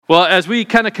Well, as we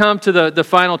kind of come to the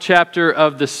final chapter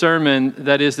of the sermon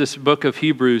that is this book of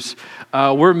Hebrews,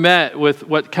 we're met with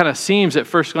what kind of seems at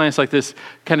first glance like this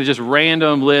kind of just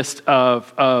random list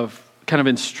of kind of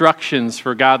instructions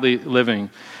for godly living.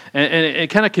 And it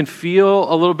kind of can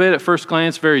feel a little bit at first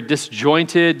glance very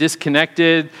disjointed,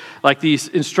 disconnected, like these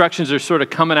instructions are sort of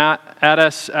coming at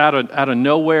us out of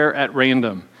nowhere at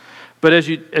random. But as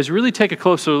you really take a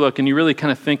closer look and you really kind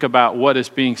of think about what is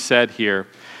being said here,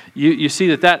 you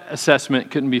see that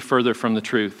assessment couldn't be further from the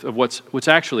truth of what's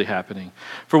actually happening.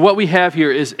 For what we have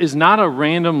here is not a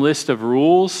random list of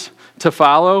rules to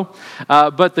follow,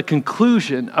 but the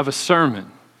conclusion of a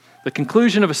sermon. The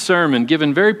conclusion of a sermon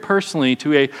given very personally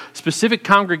to a specific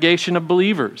congregation of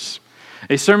believers.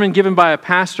 A sermon given by a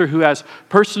pastor who has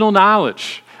personal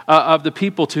knowledge of the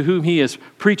people to whom he is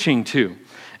preaching to.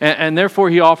 And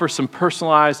therefore, he offers some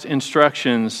personalized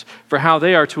instructions for how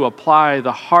they are to apply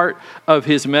the heart of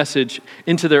his message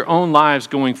into their own lives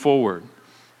going forward.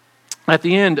 At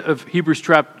the end of Hebrews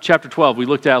chapter 12, we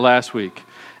looked at last week,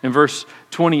 in verse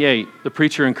 28, the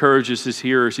preacher encourages his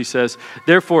hearers. He says,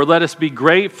 "Therefore, let us be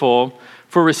grateful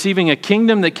for receiving a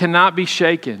kingdom that cannot be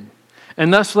shaken,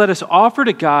 and thus let us offer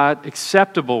to God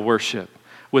acceptable worship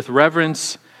with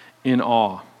reverence in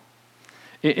awe."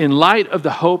 In light of the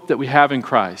hope that we have in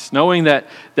Christ, knowing that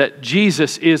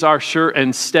Jesus is our sure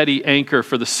and steady anchor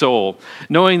for the soul,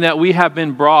 knowing that we have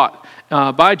been brought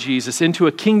by Jesus into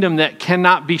a kingdom that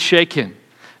cannot be shaken,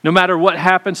 no matter what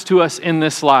happens to us in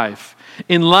this life.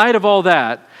 In light of all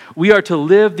that, we are to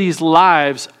live these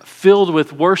lives filled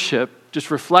with worship,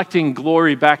 just reflecting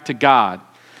glory back to God.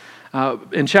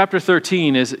 In chapter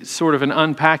 13 is sort of an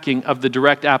unpacking of the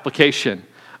direct application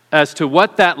as to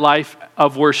what that life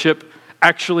of worship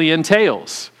actually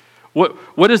entails.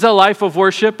 What is a life of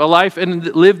worship? A life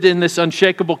lived in this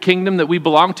unshakable kingdom that we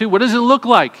belong to? What does it look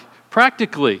like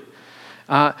practically?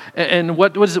 And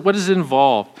what does it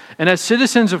involve? And as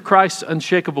citizens of Christ's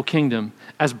unshakable kingdom,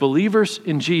 as believers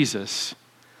in Jesus,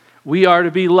 we are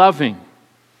to be loving,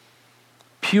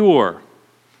 pure,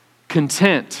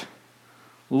 content,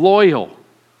 loyal,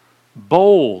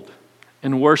 bold,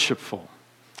 and worshipful.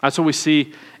 That's what we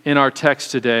see in our text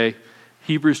today.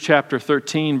 Hebrews chapter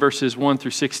 13, verses 1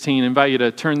 through 16. I invite you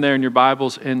to turn there in your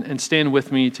Bibles and stand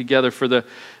with me together for the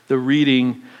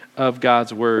reading of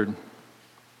God's Word.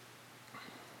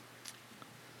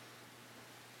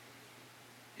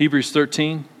 Hebrews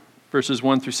 13, verses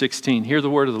 1 through 16. Hear the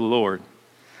word of the Lord.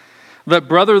 "Let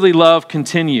brotherly love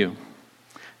continue.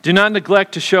 Do not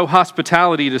neglect to show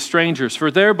hospitality to strangers,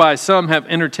 for thereby some have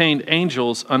entertained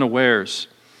angels unawares.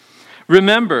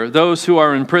 Remember those who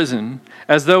are in prison,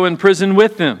 as though in prison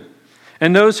with them,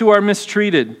 and those who are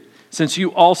mistreated, since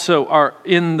you also are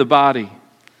in the body.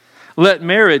 Let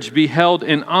marriage be held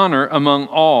in honor among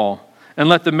all, and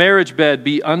let the marriage bed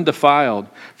be undefiled,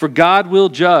 for God will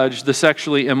judge the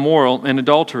sexually immoral and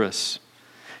adulterous.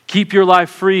 Keep your life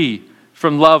free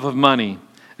from love of money,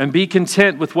 and be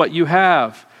content with what you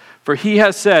have, for he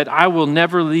has said, 'I will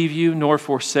never leave you nor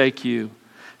forsake you.'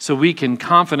 So we can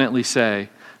confidently say,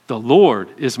 'The Lord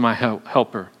is my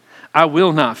helper. I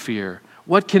will not fear.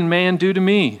 What can man do to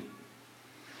me?'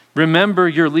 Remember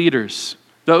your leaders,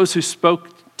 those who spoke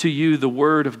to you the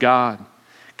word of God.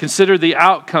 Consider the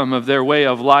outcome of their way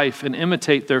of life and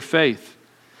imitate their faith.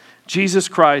 Jesus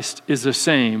Christ is the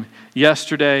same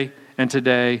yesterday and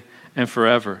today and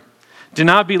forever. Do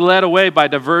not be led away by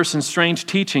diverse and strange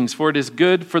teachings, for it is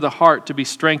good for the heart to be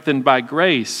strengthened by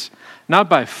grace, not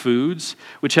by foods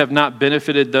which have not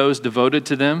benefited those devoted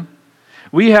to them.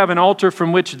 We have an altar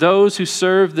from which those who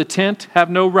serve the tent have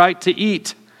no right to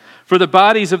eat. For the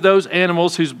bodies of those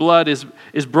animals whose blood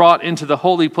is brought into the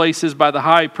holy places by the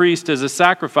high priest as a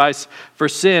sacrifice for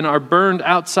sin are burned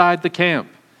outside the camp.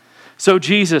 So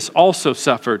Jesus also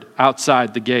suffered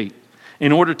outside the gate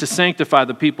in order to sanctify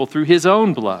the people through his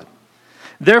own blood.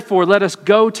 Therefore, let us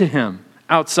go to him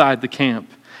outside the camp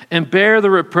and bear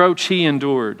the reproach he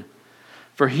endured.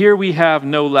 For here we have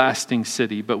no lasting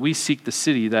city, but we seek the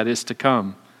city that is to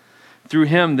come. Through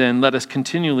him, then, let us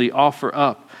continually offer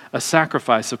up a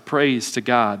sacrifice of praise to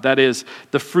God, that is,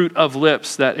 the fruit of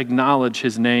lips that acknowledge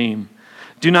his name.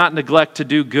 Do not neglect to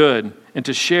do good and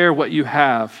to share what you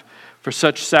have, for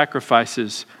such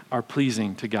sacrifices are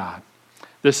pleasing to God."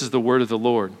 This is the word of the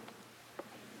Lord.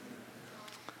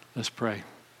 Let's pray.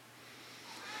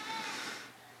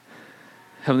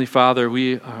 Heavenly Father,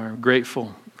 we are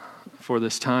grateful for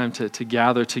this time to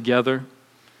gather together,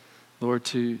 Lord,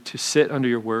 to sit under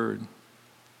your word.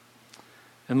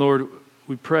 And Lord,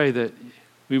 we pray that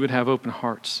we would have open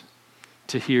hearts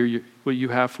to hear what you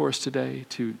have for us today,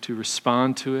 to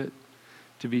respond to it,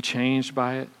 to be changed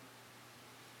by it.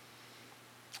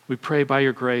 We pray by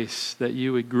your grace that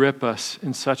you would grip us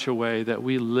in such a way that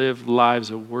we live lives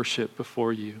of worship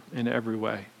before you in every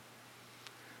way.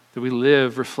 That we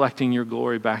live reflecting your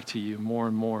glory back to you more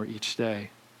and more each day.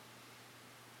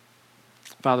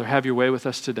 Father, have your way with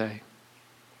us today.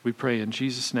 We pray in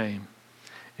Jesus' name.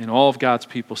 And all of God's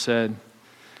people said,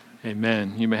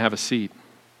 amen. You may have a seat.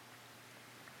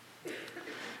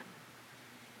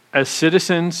 As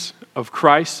citizens of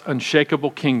Christ's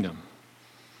unshakable kingdom,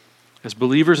 as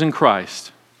believers in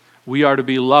Christ, we are to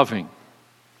be loving,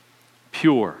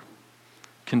 pure,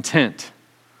 content,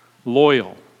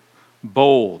 loyal,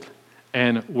 bold,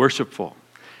 and worshipful.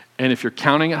 And if you're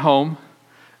counting at home,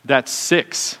 that's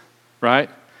 6, right?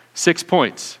 6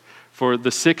 points for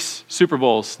the 6 Super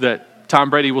Bowls that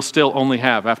Tom Brady will still only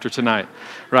have after tonight,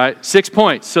 right? 6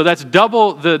 points. So that's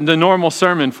double the normal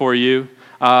sermon for you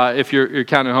if you're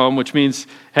counting at home, which means,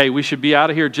 hey, we should be out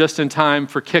of here just in time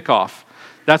for kickoff.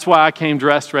 That's why I came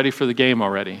dressed ready for the game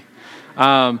already.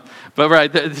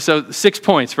 So 6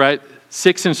 points, right?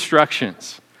 6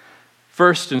 instructions.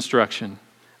 First instruction,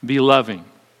 be loving.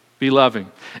 Be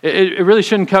loving. It really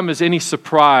shouldn't come as any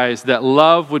surprise that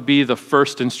love would be the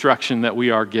first instruction that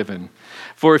we are given.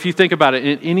 For if you think about it,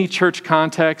 in any church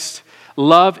context,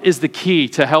 love is the key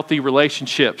to healthy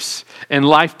relationships and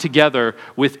life together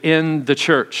within the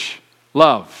church.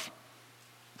 Love.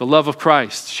 The love of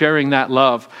Christ, sharing that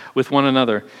love with one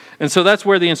another. And so that's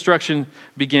where the instruction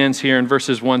begins here in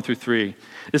verses 1 through 3.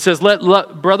 It says, let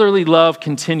brotherly love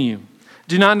continue.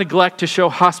 Do not neglect to show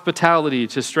hospitality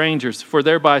to strangers, for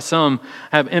thereby some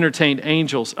have entertained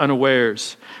angels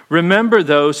unawares. Remember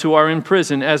those who are in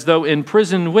prison as though in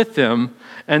prison with them,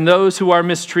 and those who are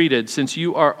mistreated, since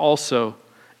you are also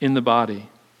in the body.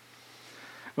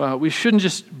 Well, we shouldn't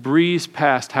just breeze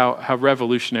past how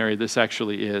revolutionary this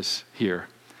actually is here.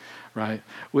 Right?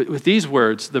 With these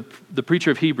words, the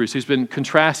preacher of Hebrews, who's been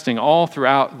contrasting all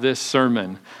throughout this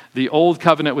sermon, the old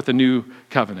covenant with the new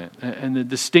covenant, and the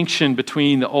distinction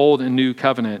between the old and new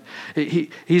covenant,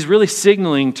 he's really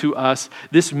signaling to us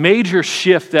this major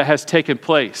shift that has taken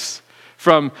place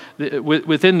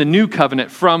within the new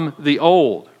covenant from the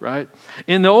old, right?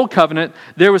 In the old covenant,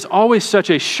 there was always such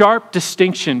a sharp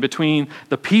distinction between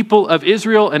the people of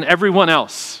Israel and everyone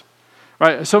else.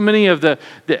 Right, so many of the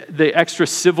extra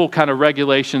civil kind of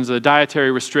regulations, the dietary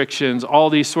restrictions,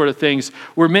 all these sort of things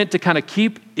were meant to kind of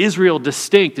keep Israel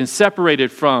distinct and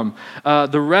separated from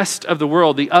the rest of the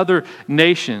world, the other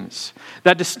nations.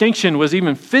 That distinction was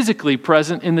even physically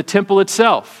present in the temple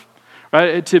itself.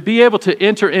 Right? To be able to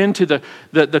enter into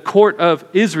the court of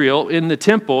Israel in the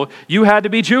temple, you had to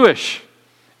be Jewish.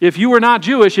 If you were not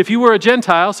Jewish, if you were a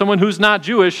Gentile, someone who's not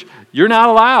Jewish, you're not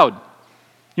allowed.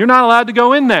 You're not allowed to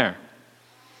go in there.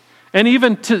 And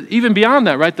even beyond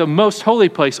that, right, the most holy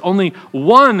place, only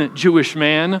one Jewish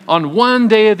man on one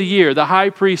day of the year, the high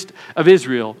priest of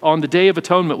Israel, on the Day of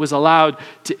Atonement, was allowed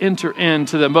to enter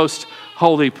into the most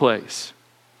holy place.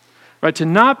 Right, to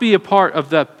not be a part of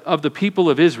the people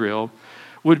of Israel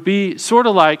would be sort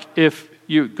of like if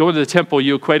you go into the temple,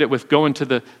 you equate it with going to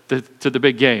the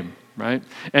big game. Right?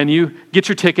 And you get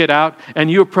your ticket out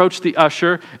and you approach the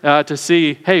usher to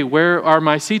see, hey, where are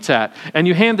my seats at? And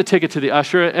you hand the ticket to the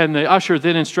usher, and the usher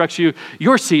then instructs you,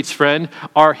 your seats, friend,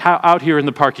 are out here in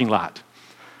the parking lot.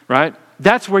 Right?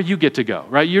 That's where you get to go.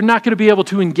 Right? You're not going to be able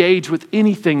to engage with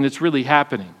anything that's really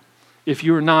happening if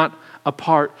you're not a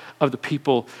part of the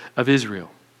people of Israel.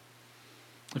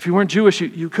 If you weren't Jewish,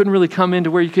 you couldn't really come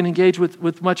into where you can engage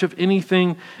with much of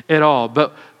anything at all.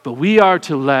 But we are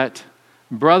to let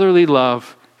brotherly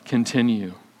love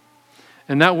continue.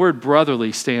 And that word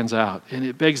brotherly stands out. And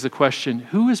it begs the question,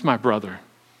 who is my brother?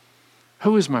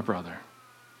 Who is my brother?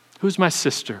 Who's my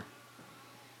sister?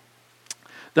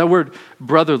 That word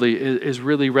brotherly is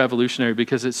really revolutionary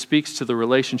because it speaks to the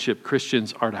relationship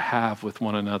Christians are to have with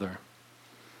one another.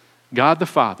 God the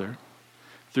Father,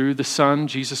 through the Son,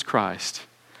 Jesus Christ,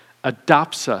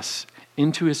 adopts us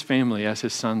into his family as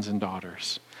his sons and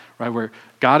daughters. Right? Where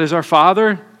God is our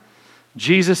Father,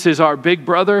 Jesus is our big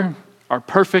brother, our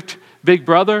perfect big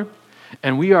brother,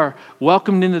 and we are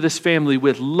welcomed into this family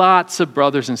with lots of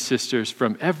brothers and sisters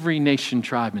from every nation,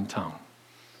 tribe, and tongue.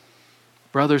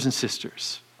 Brothers and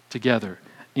sisters together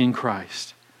in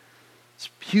Christ. It's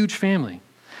a huge family.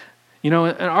 You know,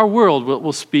 in our world,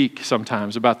 we'll speak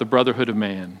sometimes about the brotherhood of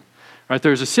man. Right?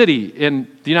 There's a city in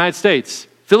the United States,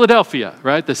 Philadelphia,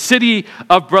 right? The city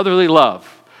of brotherly love,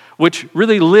 which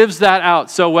really lives that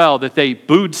out so well that they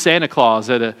booed Santa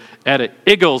Claus at an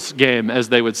Eagles game, as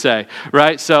they would say,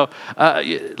 right? So,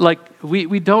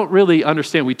 we don't really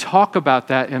understand. We talk about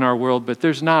that in our world, but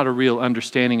there's not a real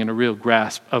understanding and a real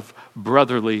grasp of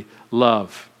brotherly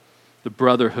love the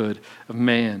brotherhood of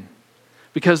man.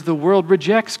 Because the world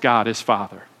rejects God as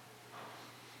Father.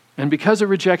 And because it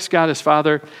rejects God as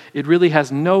Father, it really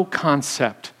has no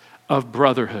concept of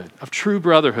brotherhood, of true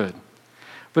brotherhood.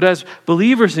 But as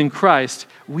believers in Christ,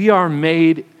 we are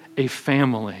made a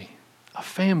family.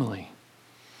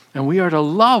 And we are to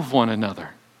love one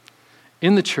another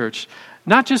in the church,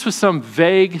 not just with some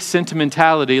vague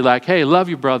sentimentality like, hey, love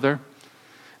your brother.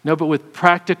 No, but with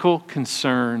practical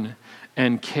concern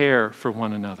and care for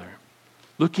one another,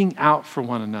 looking out for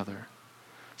one another,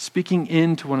 speaking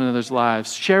into one another's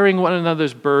lives, sharing one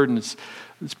another's burdens,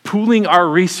 pooling our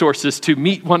resources to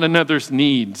meet one another's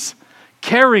needs,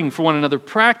 caring for one another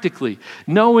practically,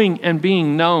 knowing and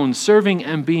being known, serving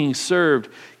and being served,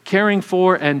 caring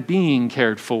for and being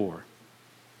cared for.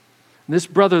 And this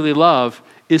brotherly love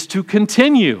is to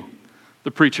continue,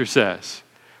 the preacher says,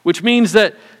 which means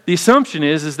that the assumption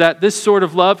is that this sort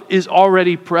of love is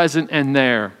already present and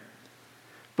there,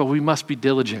 but we must be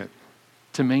diligent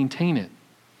to maintain it,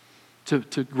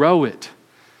 to grow it,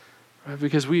 right?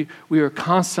 Because we are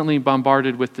constantly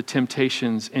bombarded with the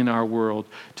temptations in our world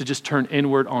to just turn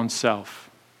inward on self,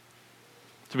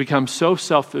 to become so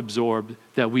self-absorbed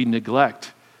that we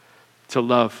neglect to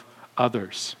love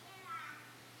others.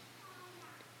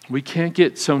 We can't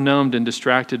get so numbed and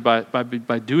distracted by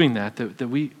doing that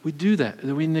we do that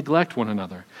we neglect one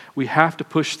another. We have to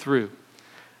push through.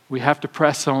 We have to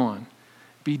press on,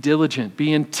 be diligent,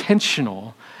 be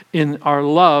intentional in our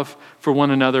love for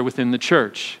one another within the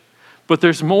church. But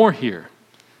there's more here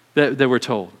that we're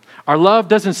told. Our love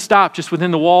doesn't stop just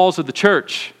within the walls of the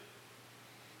church.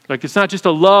 Like, it's not just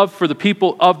a love for the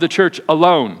people of the church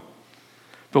alone,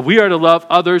 but we are to love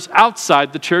others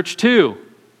outside the church too.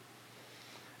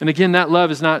 And again, that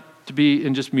love is not to be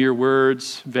in just mere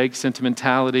words, vague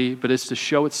sentimentality, but it's to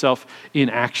show itself in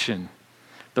action.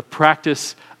 The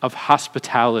practice of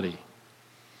hospitality.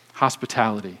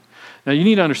 Hospitality. Now, you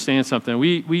need to understand something.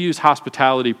 We use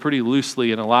hospitality pretty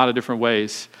loosely in a lot of different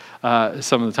ways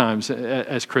some of the times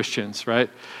as Christians,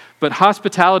 right? But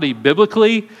hospitality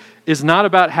biblically is not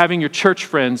about having your church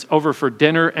friends over for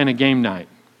dinner and a game night.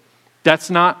 That's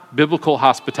not biblical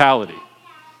hospitality.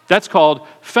 That's called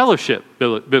fellowship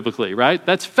biblically, right?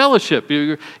 That's fellowship.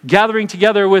 You're gathering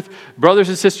together with brothers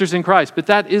and sisters in Christ. But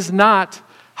that is not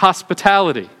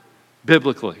hospitality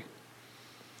biblically.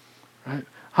 Right?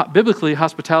 Biblically,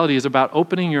 hospitality is about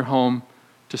opening your home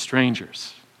to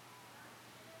strangers,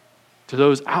 to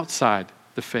those outside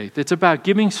the faith. It's about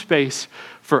giving space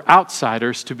for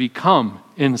outsiders to become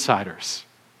insiders.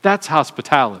 That's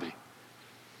hospitality.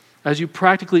 As you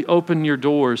practically open your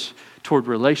doors toward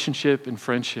relationship and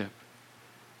friendship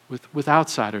with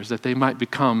outsiders, that they might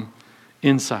become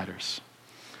insiders.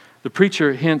 The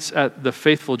preacher hints at the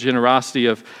faithful generosity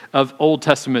of Old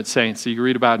Testament saints that you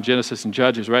read about in Genesis and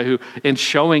Judges, right? Who, in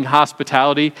showing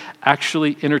hospitality,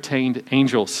 actually entertained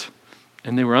angels.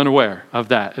 And they were unaware of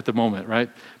that at the moment, right?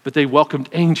 But they welcomed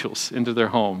angels into their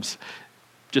homes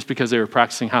just because they were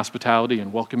practicing hospitality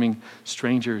and welcoming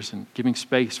strangers and giving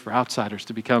space for outsiders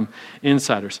to become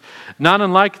insiders. Not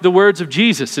unlike the words of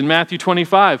Jesus in Matthew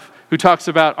 25, who talks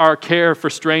about our care for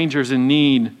strangers in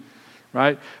need,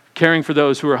 right? Caring for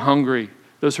those who are hungry,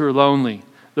 those who are lonely,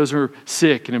 those who are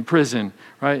sick and in prison,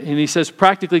 right? And he says,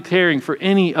 practically caring for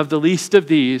any of the least of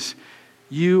these,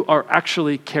 you are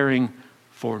actually caring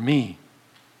for me,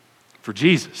 for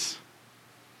Jesus.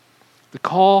 The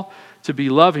call to be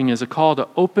loving is a call to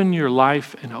open your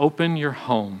life and open your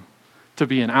home to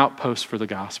be an outpost for the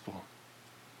gospel.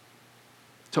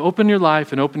 To open your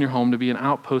life and open your home to be an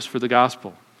outpost for the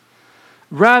gospel.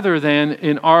 Rather than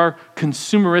in our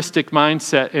consumeristic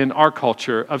mindset in our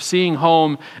culture of seeing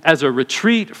home as a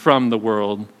retreat from the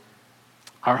world,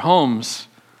 our homes,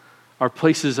 our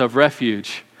places of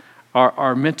refuge,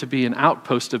 are meant to be an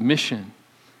outpost of mission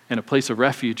and a place of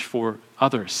refuge for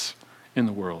others in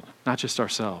the world, not just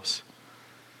ourselves.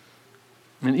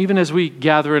 And even as we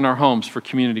gather in our homes for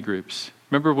community groups,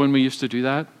 remember when we used to do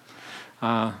that?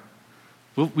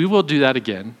 We will do that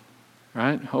again,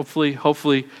 right?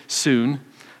 Hopefully soon,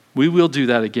 we will do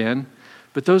that again.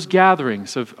 But those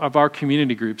gatherings of our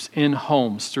community groups in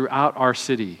homes throughout our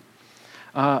city,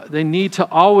 they need to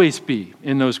always be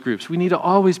in those groups. We need to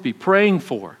always be praying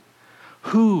for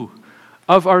who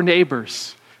of our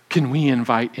neighbors can we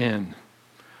invite in?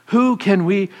 Who can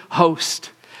we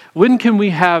host? When can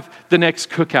we have the next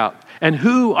cookout? And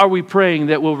who are we praying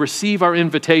that will receive our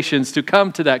invitations to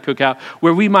come to that cookout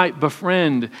where we might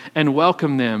befriend and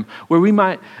welcome them, where we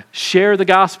might share the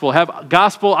gospel, have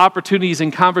gospel opportunities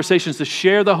and conversations to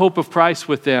share the hope of Christ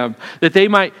with them, that they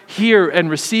might hear and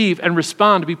receive and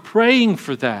respond, to be praying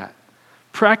for that,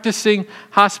 practicing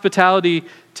hospitality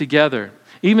together.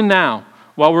 Even now,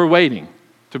 while we're waiting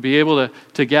to be able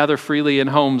to gather freely in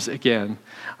homes again,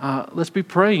 let's be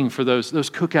praying for those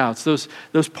cookouts,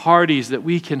 those parties that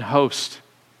we can host.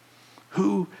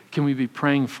 Who can we be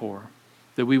praying for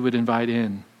that we would invite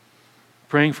in?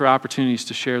 Praying for opportunities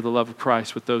to share the love of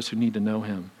Christ with those who need to know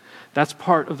him. That's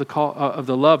part of the call of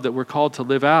the love that we're called to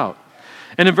live out.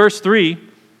 And in verse 3,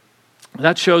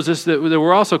 that shows us that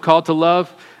we're also called to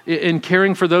love in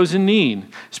caring for those in need.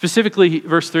 Specifically,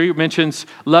 verse 3 mentions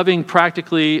loving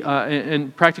practically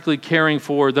and practically caring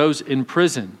for those in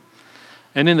prison.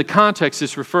 And in the context,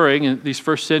 it's referring to these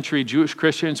first century Jewish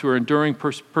Christians who are enduring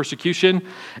persecution.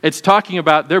 It's talking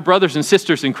about their brothers and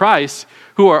sisters in Christ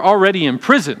who are already in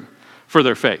prison for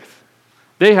their faith.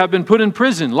 They have been put in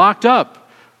prison, locked up,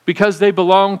 because they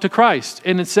belong to Christ.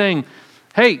 And it's saying,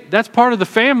 hey, that's part of the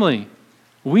family.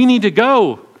 We need to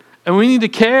go, and we need to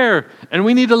care, and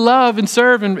we need to love and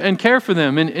serve and care for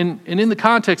them. And in the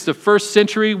context of first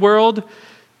century world,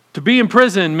 to be in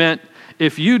prison meant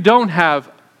if you don't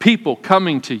have people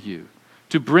coming to you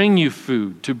to bring you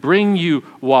food, to bring you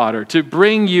water, to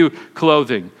bring you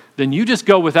clothing, then you just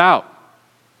go without.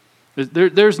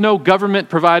 There's no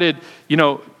government-provided,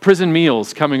 prison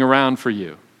meals coming around for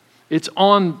you. It's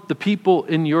on the people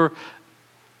in your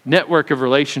network of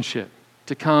relationship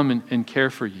to come and care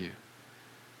for you.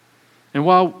 And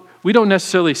while we don't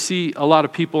necessarily see a lot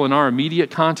of people in our immediate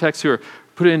context who are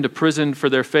put into prison for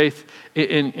their faith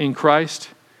in Christ,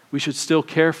 we should still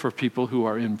care for people who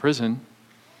are in prison.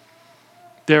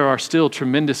 There are still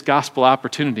tremendous gospel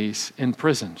opportunities in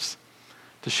prisons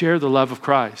to share the love of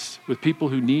Christ with people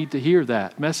who need to hear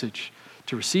that message,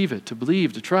 to receive it, to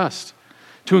believe, to trust,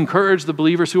 to encourage the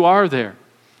believers who are there,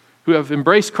 who have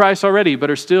embraced Christ already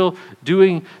but are still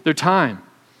doing their time,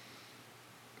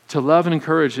 to love and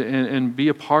encourage and be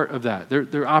a part of that.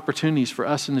 There are opportunities for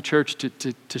us in the church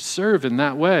to serve in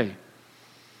that way.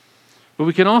 But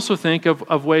we can also think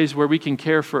of ways where we can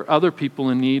care for other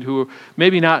people in need who are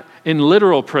maybe not in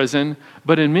literal prison,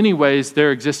 but in many ways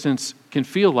their existence can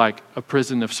feel like a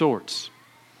prison of sorts.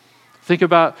 Think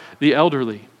about the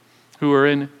elderly who are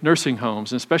in nursing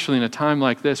homes, especially in a time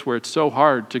like this where it's so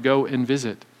hard to go and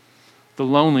visit. The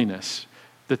loneliness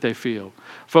that they feel.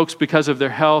 Folks, because of their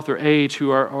health or age, who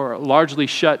are largely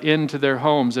shut into their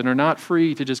homes and are not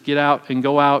free to just get out and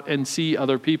go out and see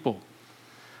other people.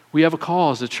 We have a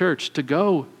call as a church to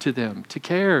go to them, to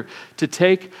care, to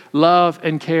take love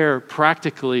and care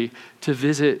practically to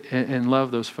visit and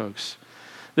love those folks.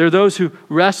 There are those who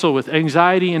wrestle with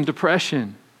anxiety and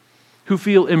depression, who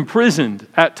feel imprisoned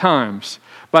at times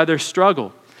by their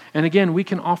struggle. And again, we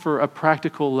can offer a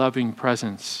practical, loving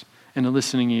presence and a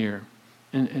listening ear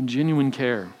and genuine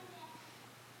care.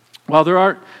 While there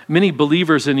aren't many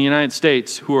believers in the United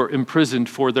States who are imprisoned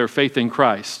for their faith in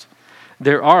Christ,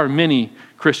 there are many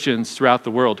Christians throughout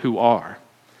the world who are.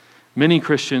 Many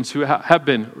Christians who have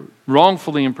been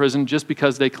wrongfully imprisoned just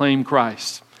because they claim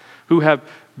Christ, who have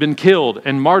been killed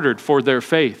and martyred for their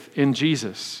faith in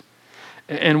Jesus.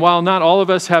 And while not all of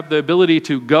us have the ability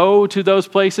to go to those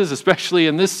places, especially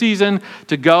in this season,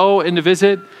 to go and to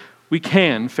visit, we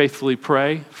can faithfully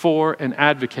pray for and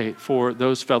advocate for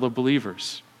those fellow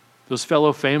believers, those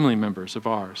fellow family members of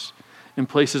ours in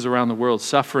places around the world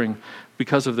suffering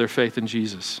because of their faith in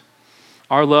Jesus.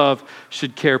 Our love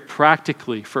should care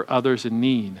practically for others in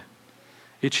need.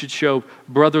 It should show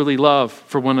brotherly love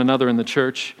for one another in the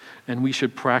church, and we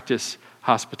should practice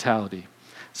hospitality.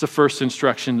 It's the first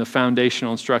instruction, the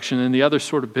foundational instruction, and the others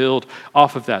sort of build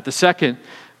off of that. The second,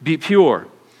 be pure.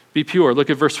 Be pure. Look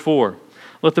at verse 4.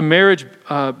 Let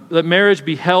marriage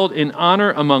be held in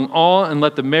honor among all, and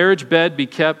let the marriage bed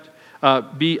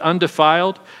be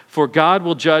undefiled, for God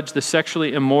will judge the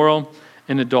sexually immoral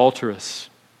and adulterous.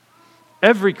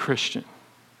 Every Christian,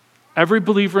 every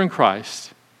believer in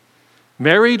Christ,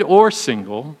 married or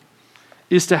single,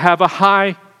 is to have a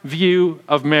high view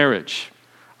of marriage,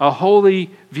 a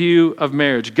holy view of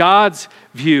marriage, God's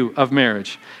view of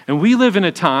marriage. And we live in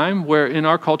a time where in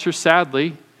our culture,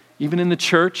 sadly, even in the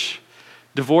church,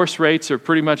 divorce rates are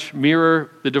pretty much mirror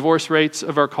the divorce rates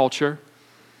of our culture,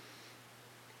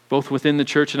 both within the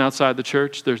church and outside the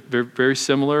church. They're very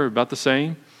similar, about the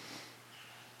same.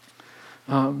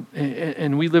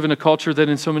 And we live in a culture that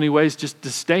in so many ways just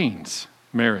disdains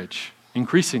marriage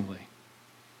increasingly.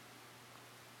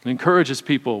 It encourages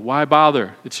people, why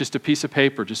bother? It's just a piece of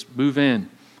paper. Just move in,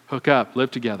 hook up,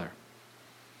 live together.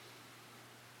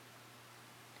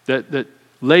 That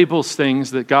labels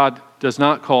things that God does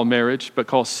not call marriage, but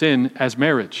calls sin as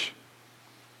marriage.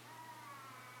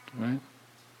 Right?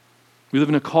 We live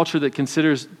in a culture that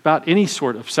considers about any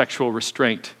sort of sexual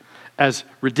restraint as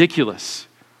ridiculous,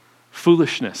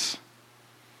 foolishness.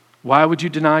 Why would you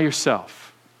deny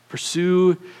yourself?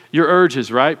 Pursue your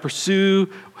urges, right? Pursue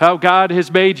how God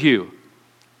has made you.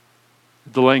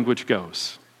 The language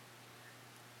goes.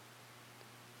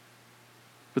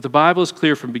 But the Bible is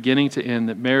clear from beginning to end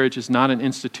that marriage is not an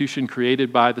institution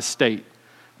created by the state,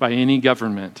 by any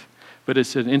government, but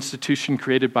it's an institution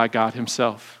created by God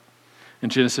himself. In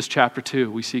Genesis chapter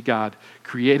 2, we see God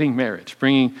creating marriage,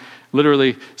 bringing,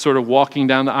 literally sort of walking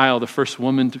down the aisle, the first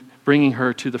woman, bringing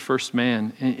her to the first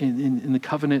man in the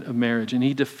covenant of marriage. And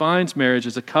he defines marriage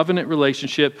as a covenant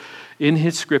relationship in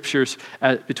his scriptures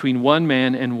between one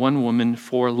man and one woman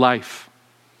for life.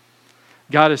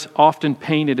 God is often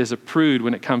painted as a prude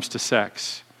when it comes to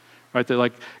sex. Right, that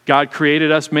like God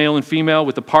created us male and female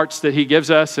with the parts that he gives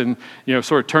us, and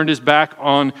sort of turned his back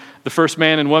on the first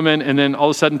man and woman, and then all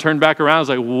of a sudden turned back around. It's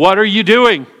like, what are you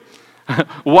doing?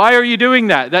 Why are you doing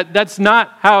that? That's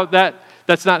not how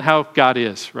God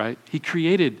is, right? He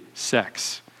created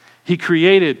sex. He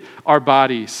created our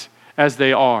bodies as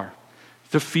they are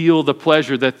to feel the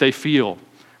pleasure that they feel.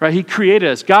 Right? He created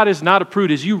us. God is not a prude.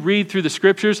 As you read through the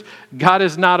scriptures, God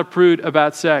is not a prude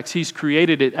about sex. He's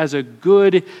created it as a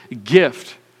good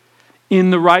gift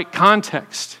in the right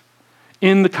context,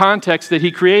 in the context that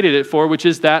he created it for, which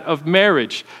is that of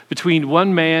marriage between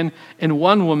one man and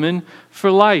one woman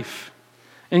for life.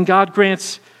 And God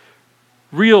grants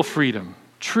real freedom,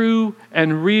 true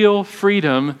and real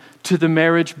freedom to the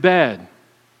marriage bed.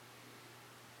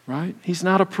 Right? He's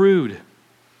not a prude.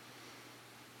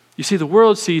 You see, the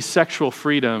world sees sexual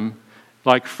freedom.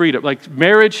 Like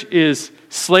marriage is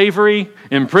slavery,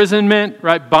 imprisonment,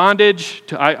 right? Bondage.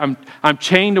 I'm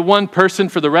chained to one person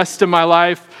for the rest of my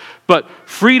life. But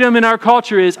freedom in our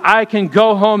culture is I can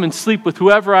go home and sleep with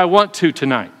whoever I want to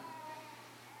tonight.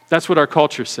 That's what our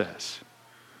culture says.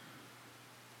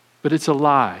 But it's a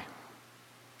lie.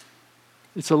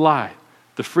 It's a lie.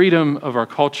 The freedom of our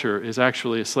culture is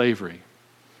actually a slavery.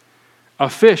 A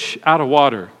fish out of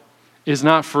water is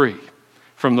not free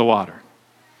from the water.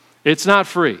 It's not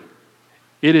free.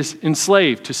 It is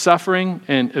enslaved to suffering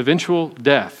and eventual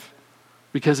death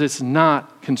because it's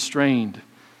not constrained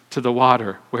to the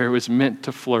water where it was meant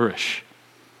to flourish.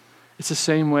 It's the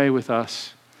same way with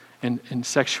us and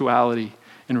sexuality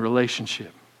and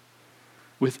relationship.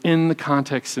 Within the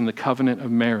context and the covenant of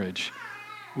marriage,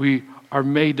 we are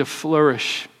made to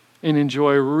flourish and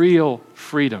enjoy real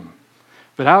freedom.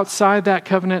 But outside that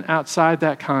covenant, outside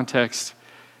that context,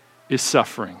 is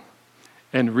suffering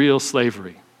and real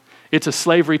slavery. It's a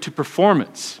slavery to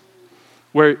performance,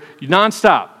 where you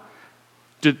nonstop,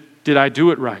 did I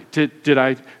do it right? Did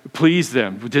I please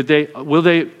them? Will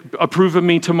they approve of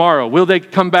me tomorrow? Will they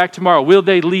come back tomorrow? Will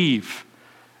they leave?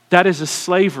 That is a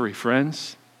slavery,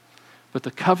 friends. But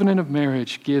the covenant of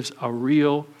marriage gives a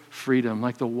real freedom,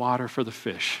 like the water for the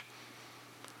fish,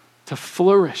 to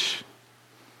flourish.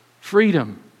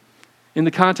 Freedom. In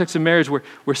the context of marriage,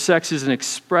 where sex is an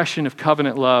expression of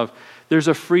covenant love, there's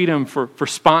a freedom for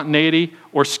spontaneity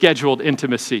or scheduled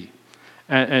intimacy.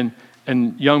 And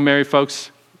young married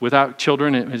folks without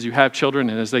children, as you have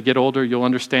children and as they get older, you'll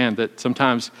understand that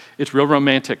sometimes it's real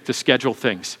romantic to schedule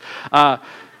things.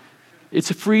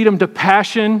 It's a freedom to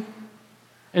passion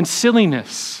and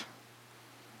silliness.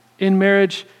 In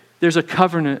marriage, there's a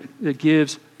covenant that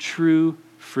gives true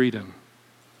freedom.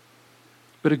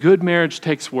 But a good marriage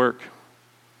takes work.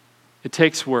 It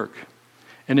takes work,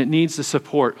 and it needs the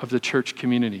support of the church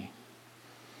community.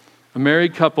 A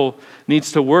married couple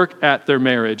needs to work at their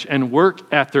marriage and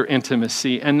work at their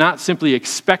intimacy and not simply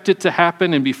expect it to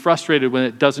happen and be frustrated when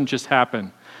it doesn't just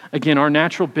happen. Again, our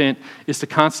natural bent is to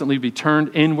constantly be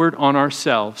turned inward on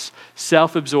ourselves,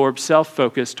 self-absorbed,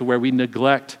 self-focused, to where we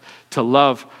neglect to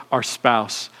love our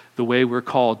spouse the way we're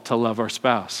called to love our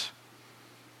spouse.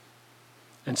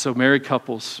 And so married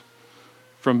couples,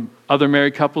 from other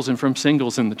married couples and from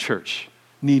singles in the church,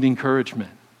 need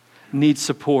encouragement, need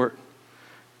support,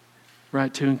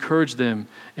 right? To encourage them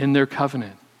in their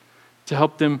covenant, to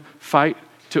help them fight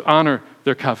to honor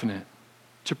their covenant,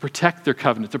 to protect their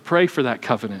covenant, to pray for that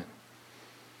covenant.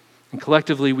 And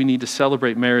collectively, we need to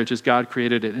celebrate marriage as God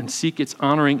created it and seek its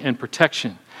honoring and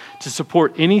protection. To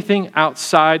support anything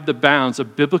outside the bounds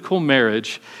of biblical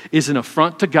marriage is an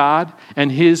affront to God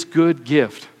and his good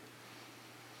gift.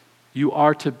 You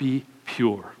are to be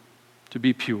pure, to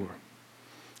be pure.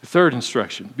 The third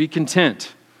instruction, be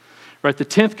content. Right, the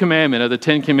 10th commandment of the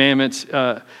 10 commandments,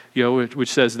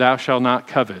 which says, thou shalt not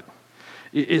covet,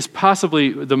 is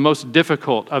possibly the most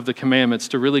difficult of the commandments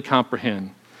to really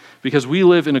comprehend, because we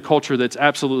live in a culture that's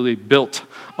absolutely built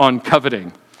on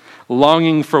coveting,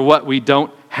 longing for what we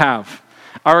don't have.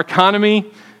 Our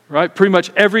economy, right? Pretty much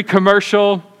every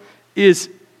commercial is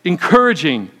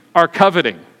encouraging our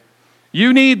coveting.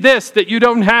 You need this that you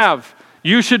don't have.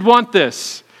 You should want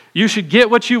this. You should get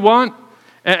what you want,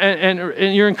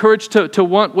 and you're encouraged to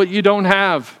want what you don't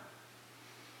have.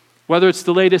 Whether it's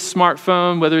the latest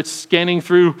smartphone, whether it's scanning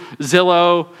through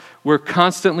Zillow, we're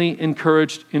constantly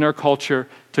encouraged in our culture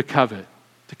to covet,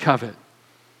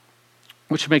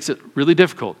 which makes it really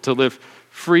difficult to live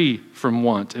free from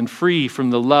want and free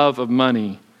from the love of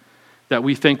money that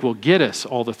we think will get us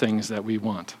all the things that we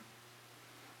want.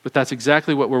 But that's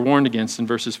exactly what we're warned against in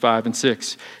verses 5 and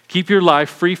 6. Keep your life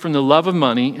free from the love of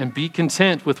money and be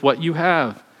content with what you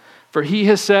have. For he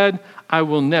has said, I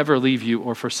will never leave you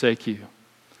or forsake you.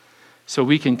 So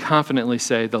we can confidently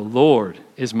say, the Lord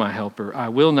is my helper. I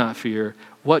will not fear.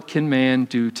 What can man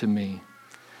do to me?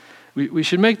 We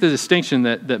should make the distinction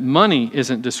that money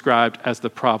isn't described as the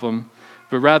problem,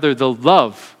 but rather the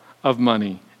love of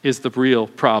money is the real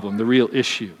problem, the real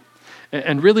issue.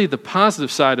 And really the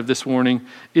positive side of this warning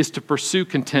is to pursue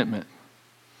contentment.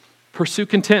 Pursue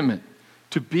contentment.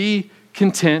 To be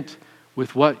content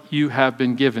with what you have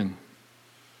been given.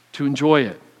 To enjoy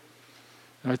it.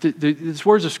 These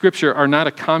words of Scripture are not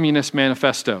a communist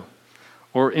manifesto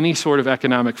or any sort of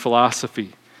economic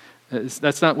philosophy.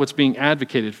 That's not what's being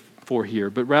advocated for here,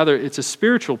 but rather it's a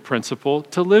spiritual principle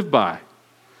to live by.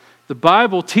 The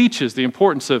Bible teaches the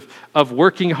importance of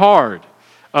working hard,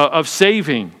 of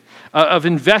saving, of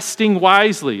investing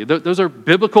wisely. Those are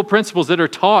biblical principles that are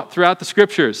taught throughout the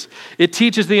Scriptures. It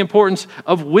teaches the importance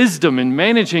of wisdom in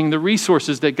managing the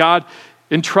resources that God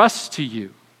entrusts to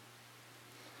you.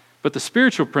 But the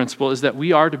spiritual principle is that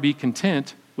we are to be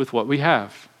content with what we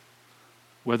have,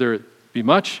 whether it be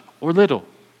much or little.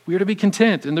 We are to be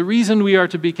content, and the reason we are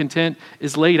to be content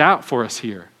is laid out for us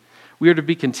here. We are to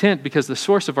be content because the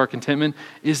source of our contentment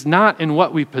is not in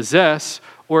what we possess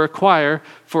or acquire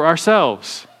for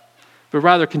ourselves, but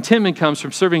rather contentment comes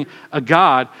from serving a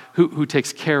God who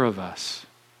takes care of us,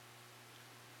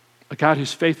 a God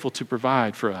who's faithful to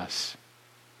provide for us.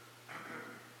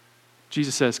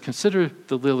 Jesus says, consider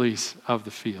the lilies of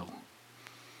the field,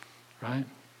 right?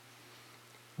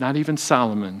 Not even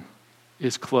Solomon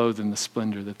is clothed in the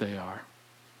splendor that they are,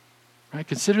 right?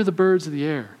 Consider the birds of the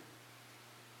air,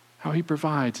 how he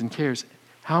provides and cares.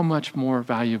 How much more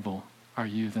valuable are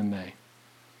you than they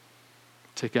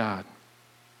to God?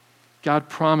 God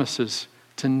promises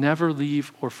to never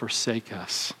leave or forsake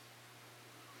us.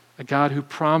 A God who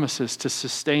promises to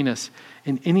sustain us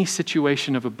in any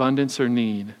situation of abundance or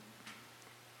need.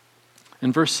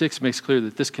 And verse 6 makes clear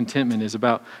that this contentment is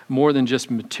about more than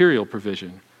just material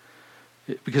provision,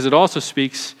 because it also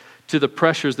speaks to the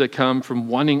pressures that come from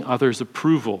wanting others'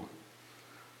 approval,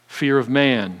 fear of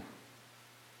man.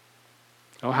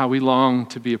 Oh, how we long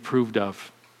to be approved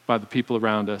of by the people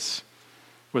around us,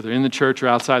 whether in the church or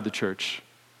outside the church.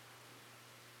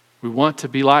 We want to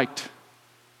be liked.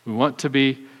 We want to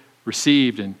be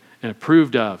received and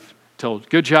approved of, told,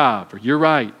 good job, or you're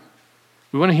right.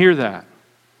 We want to hear that.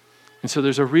 And so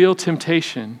there's a real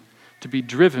temptation to be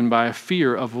driven by a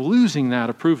fear of losing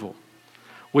that approval,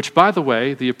 which, by the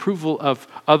way, the approval of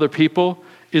other people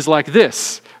is like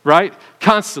this, right?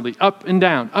 Constantly up and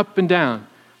down, up and down.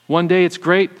 One day it's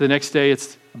great, the next day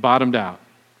it's bottomed out.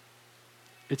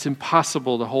 It's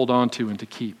impossible to hold on to and to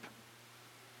keep.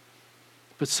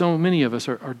 But so many of us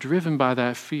are driven by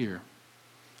that fear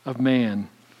of man,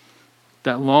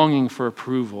 that longing for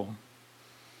approval.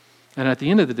 And at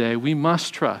the end of the day, we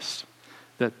must trust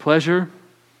that pleasure,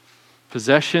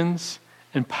 possessions,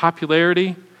 and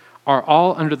popularity are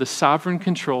all under the sovereign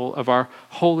control of our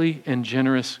holy and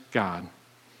generous God.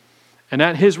 And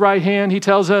at his right hand, he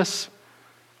tells us,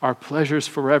 are pleasures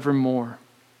forevermore.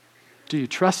 Do you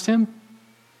trust him?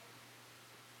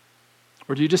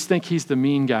 Or do you just think he's the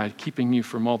mean guy keeping you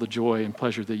from all the joy and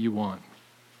pleasure that you want?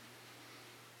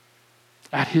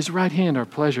 At his right hand are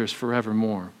pleasures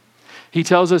forevermore. He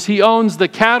tells us he owns the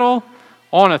cattle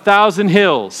on 1,000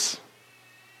 hills.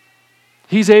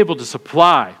 He's able to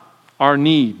supply our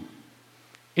need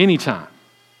anytime.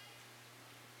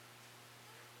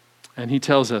 And he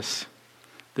tells us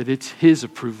that it's his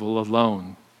approval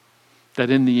alone that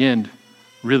in the end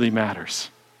really matters.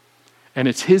 And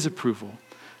it's his approval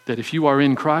that if you are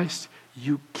in Christ,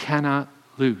 you cannot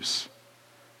lose.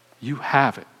 You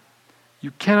have it.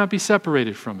 You cannot be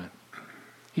separated from it.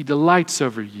 He delights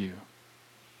over you.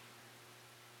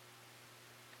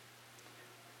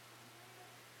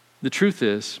 The truth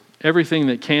is, everything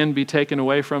that can be taken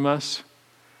away from us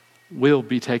will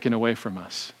be taken away from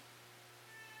us.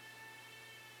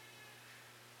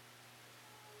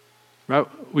 Right?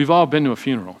 We've all been to a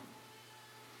funeral.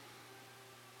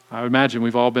 I would imagine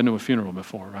we've all been to a funeral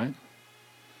before, right?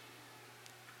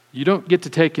 You don't get to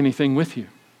take anything with you.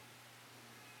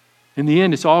 In the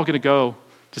end, it's all going to go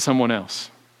to someone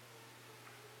else.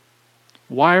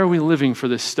 Why are we living for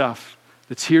this stuff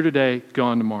that's here today,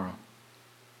 gone tomorrow?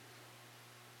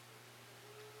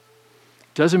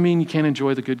 Doesn't mean you can't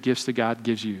enjoy the good gifts that God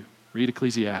gives you. Read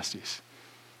Ecclesiastes.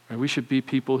 Right? We should be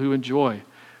people who enjoy,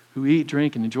 who eat,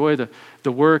 drink, and enjoy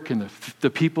the work and the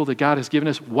people that God has given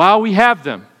us while we have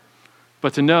them.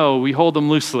 But to know we hold them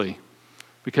loosely.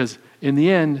 Because in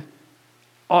the end,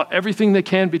 everything that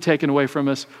can be taken away from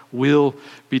us will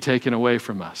be taken away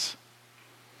from us.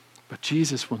 But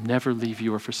Jesus will never leave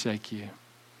you or forsake you.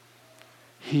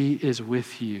 He is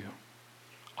with you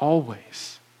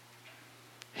always.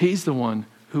 He's the one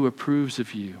who approves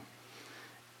of you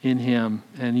in him,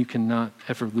 and you cannot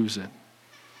ever lose it.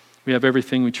 We have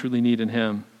everything we truly need in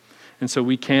him. And so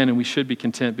we can and we should be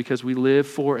content because we live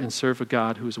for and serve a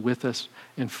God who is with us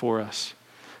and for us.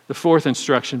 The fourth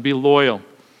instruction, be loyal.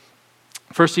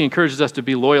 First, he encourages us to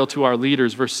be loyal to our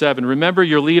leaders. Verse 7, remember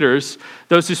your leaders,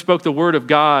 those who spoke the word of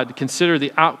God, consider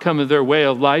the outcome of their way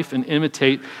of life and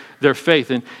imitate their faith.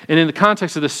 And in the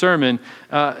context of the sermon,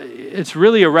 it's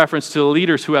really a reference to the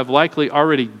leaders who have likely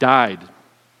already died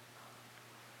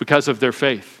because of their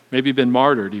faith, maybe been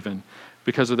martyred even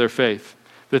because of their faith,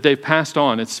 that they've passed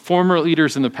on. It's former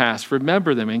leaders in the past.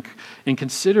 Remember them and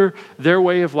consider their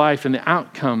way of life and the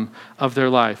outcome of their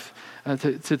life.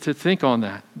 To think on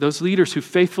that. Those leaders who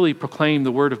faithfully proclaim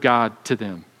the word of God to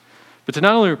them. But to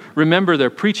not only remember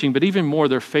their preaching, but even more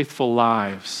their faithful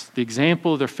lives. The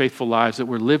example of their faithful lives that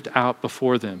were lived out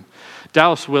before them.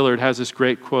 Dallas Willard has this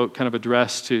great quote kind of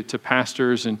addressed to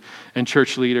pastors and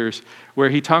church leaders where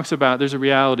he talks about there's a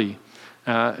reality,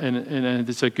 and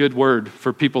it's a good word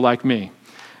for people like me,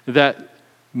 that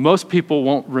most people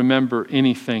won't remember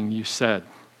anything you said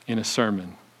in a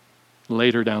sermon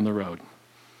later down the road.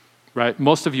 Right?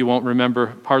 Most of you won't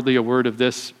remember hardly a word of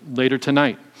this later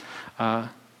tonight.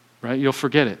 Right? You'll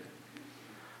forget it.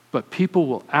 But people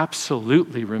will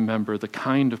absolutely remember the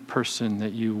kind of person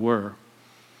that you were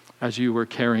as you were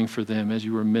caring for them, as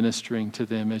you were ministering to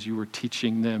them, as you were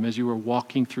teaching them, as you were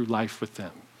walking through life with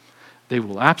them. They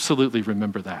will absolutely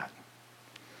remember that.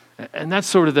 And that's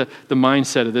sort of the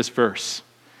mindset of this verse.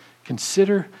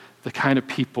 Consider the kind of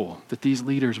people that these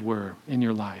leaders were in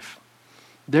your life.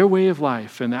 Their way of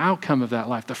life and the outcome of that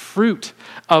life, the fruit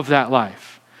of that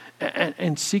life,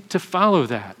 and seek to follow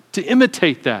that, to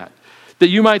imitate that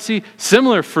you might see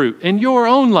similar fruit in your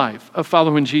own life of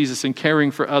following Jesus and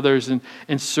caring for others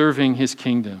and serving his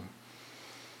kingdom.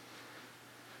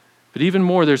 But even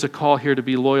more, there's a call here to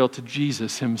be loyal to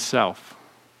Jesus himself.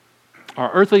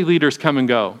 Our earthly leaders come and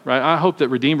go, right? I hope that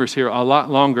Redeemer's here a lot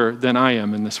longer than I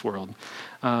am in this world.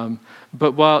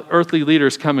 But while earthly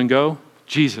leaders come and go,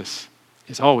 Jesus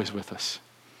is always with us.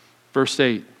 Verse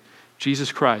 8,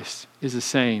 Jesus Christ is the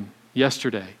same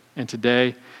yesterday and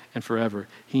today and forever.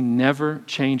 He never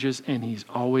changes and he's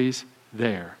always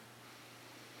there.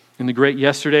 In the great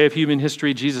yesterday of human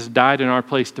history, Jesus died in our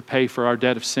place to pay for our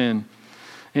debt of sin.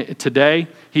 Today,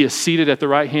 he is seated at the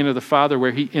right hand of the Father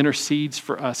where he intercedes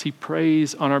for us. He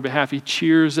prays on our behalf. He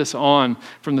cheers us on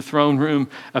from the throne room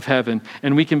of heaven.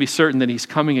 And we can be certain that he's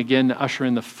coming again to usher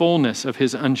in the fullness of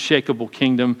his unshakable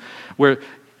kingdom where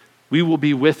we will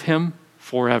be with him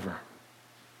forever.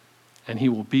 And he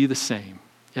will be the same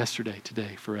yesterday,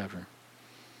 today, forever.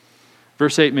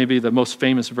 Verse 8 may be the most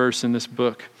famous verse in this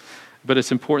book. But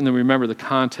it's important that we remember the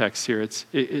context here. It's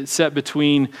set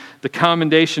between the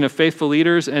commendation of faithful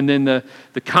leaders and then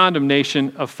the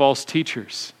condemnation of false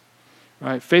teachers.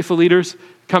 Right? Faithful leaders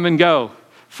come and go.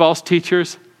 False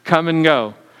teachers come and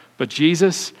go. But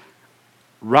Jesus,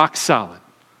 rock solid,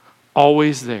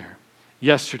 always there.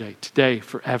 Yesterday, today,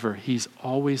 forever. He's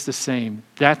always the same.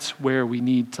 That's where we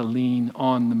need to lean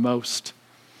on the most.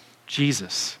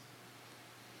 Jesus.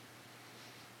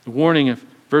 The warning of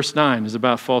Verse 9 is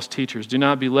about false teachers. Do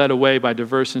not be led away by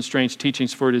diverse and strange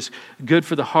teachings, for it is good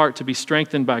for the heart to be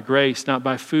strengthened by grace, not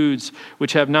by foods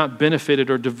which have not benefited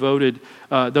or devoted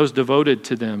those devoted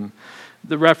to them.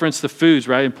 The reference to foods,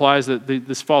 right, implies that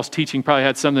this false teaching probably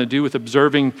had something to do with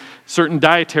observing certain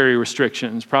dietary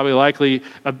restrictions, probably likely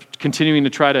continuing to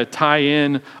try to tie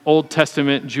in Old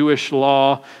Testament Jewish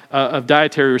law of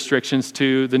dietary restrictions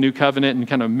to the New Covenant and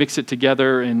kind of mix it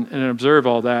together and observe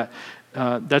all that.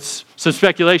 That's some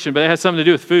speculation, but it has something to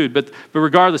do with food. But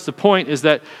regardless, the point is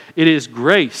that it is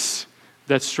grace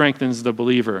that strengthens the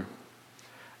believer.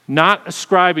 Not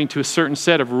ascribing to a certain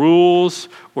set of rules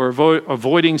or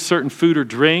avoiding certain food or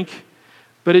drink,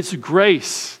 but it's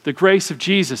grace, the grace of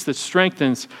Jesus that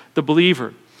strengthens the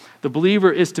believer. The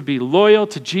believer is to be loyal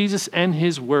to Jesus and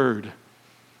his word.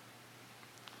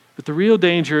 But the real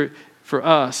danger for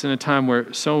us in a time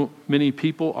where so many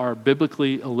people are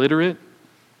biblically illiterate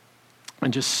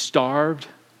and just starved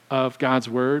of God's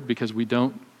word because we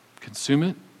don't consume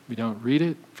it, we don't read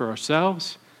it for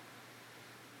ourselves,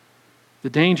 the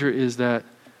danger is that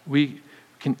we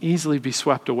can easily be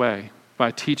swept away by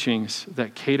teachings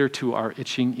that cater to our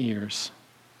itching ears.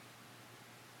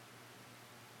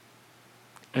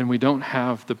 And we don't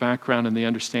have the background and the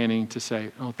understanding to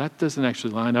say, oh, that doesn't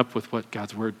actually line up with what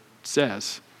God's word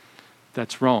says.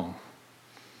 That's wrong.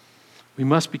 We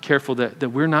must be careful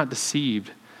that we're not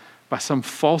deceived by some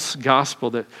false gospel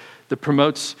that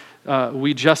promotes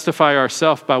we justify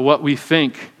ourselves by what we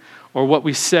think or what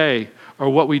we say or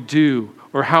what we do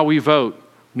or how we vote,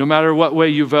 no matter what way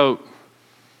you vote.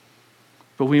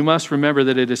 But we must remember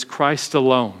that it is Christ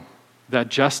alone that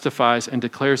justifies and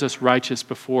declares us righteous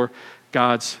before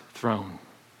God's throne.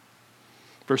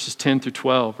 Verses 10 through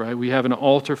 12, right? We have an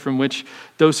altar from which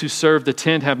those who serve the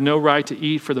tent have no right to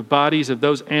eat, for the bodies of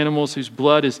those animals whose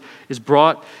blood is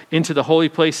brought into the holy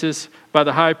places by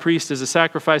the high priest as a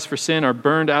sacrifice for sin are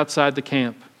burned outside the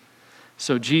camp.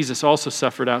 So Jesus also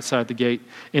suffered outside the gate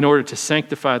in order to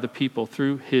sanctify the people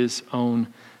through his own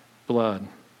blood.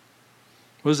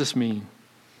 What does this mean?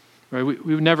 Right? We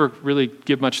would never really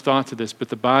give much thought to this, but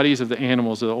the bodies of the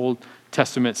animals of the Old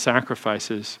Testament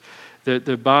sacrifices,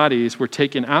 the bodies were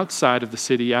taken outside of the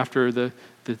city after the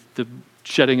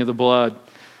shedding of the blood,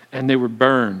 and they were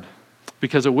burned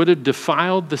because it would have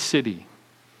defiled the city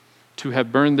to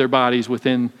have burned their bodies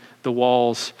within the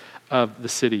walls of the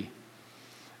city.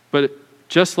 But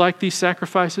just like these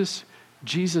sacrifices,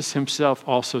 Jesus himself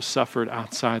also suffered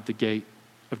outside the gate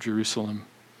of Jerusalem.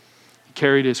 He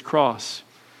carried his cross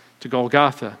to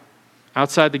Golgotha,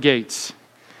 outside the gates.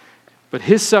 But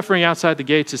his suffering outside the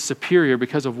gates is superior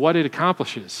because of what it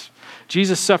accomplishes.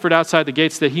 Jesus suffered outside the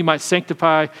gates that he might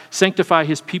sanctify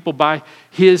his people by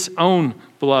his own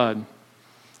blood.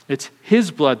 It's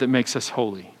his blood that makes us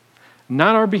holy,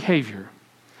 not our behavior,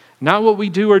 not what we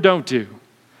do or don't do,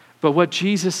 but what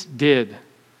Jesus did.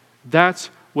 That's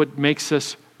what makes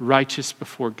us righteous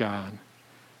before God,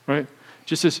 right?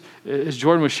 Just as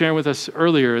Jordan was sharing with us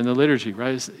earlier in the liturgy,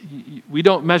 right? We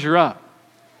don't measure up,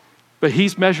 but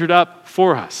he's measured up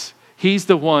for us. He's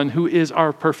the one who is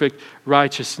our perfect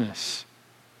righteousness.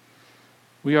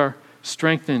 We are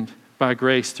strengthened by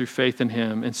grace through faith in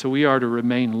him, and so we are to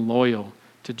remain loyal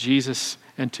to Jesus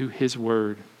and to his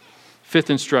word. Fifth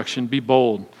instruction, be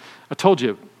bold. I told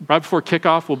you, right before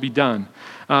kickoff, we'll be done.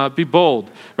 Be bold,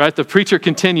 right? The preacher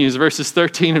continues, verses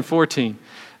 13 and 14.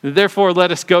 Therefore,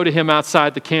 let us go to him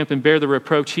outside the camp and bear the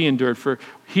reproach he endured. For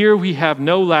here we have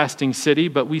no lasting city,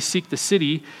 but we seek the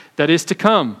city that is to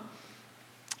come.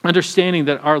 Understanding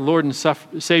that our Lord and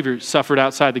Savior suffered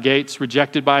outside the gates,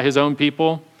 rejected by his own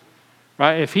people,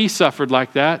 right? If he suffered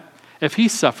like that, if he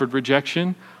suffered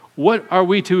rejection, what are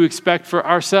we to expect for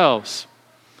ourselves?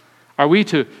 Are we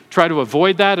to try to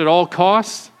avoid that at all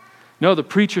costs? No, the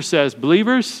preacher says,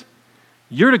 believers,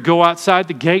 you're to go outside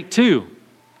the gate too.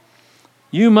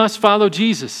 You must follow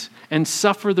Jesus and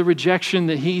suffer the rejection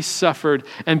that he suffered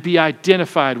and be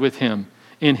identified with him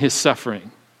in his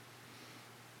suffering.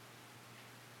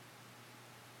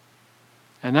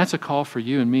 And that's a call for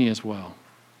you and me as well.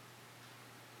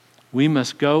 We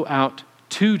must go out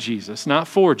to Jesus, not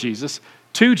for Jesus,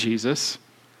 to Jesus.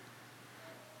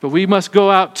 But we must go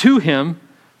out to him,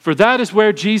 for that is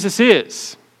where Jesus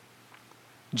is.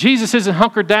 Jesus isn't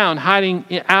hunkered down, hiding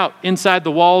out inside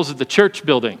the walls of the church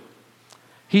building.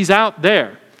 He's out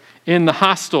there in the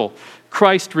hostile,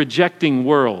 Christ-rejecting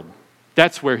world.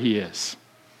 That's where he is.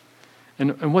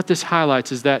 And what this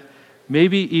highlights is that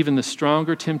maybe even the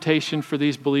stronger temptation for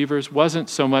these believers wasn't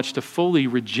so much to fully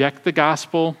reject the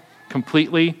gospel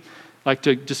completely, like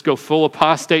to just go full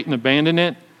apostate and abandon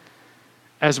it,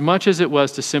 as much as it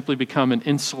was to simply become an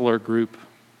insular group.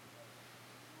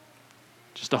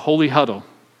 Just a holy huddle.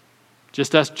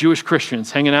 Just us Jewish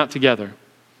Christians hanging out together,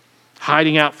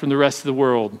 hiding out from the rest of the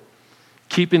world,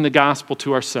 keeping the gospel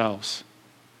to ourselves.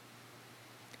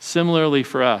 Similarly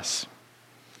for us,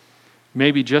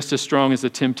 maybe just as strong as the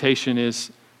temptation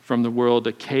is from the world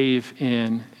to cave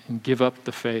in and give up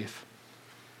the faith,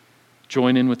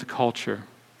 join in with the culture,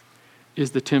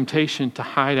 is the temptation to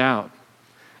hide out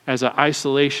as an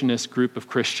isolationist group of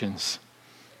Christians,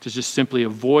 to just simply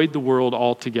avoid the world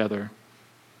altogether.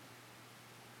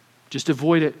 Just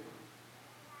avoid it.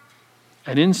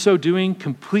 And in so doing,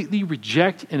 completely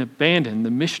reject and abandon the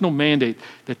missional mandate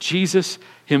that Jesus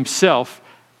himself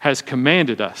has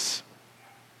commanded us.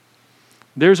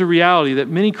 There's a reality that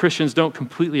many Christians don't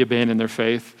completely abandon their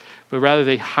faith, but rather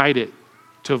they hide it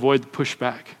to avoid the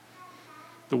pushback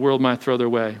the world might throw their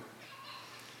way.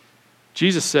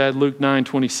 Jesus said, Luke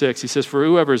 9:26, he says, "For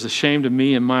whoever is ashamed of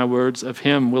me and my words, of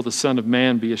him will the Son of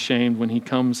Man be ashamed when he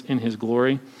comes in his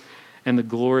glory and the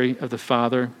glory of the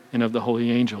Father and of the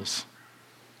holy angels."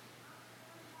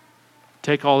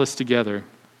 Take all this together.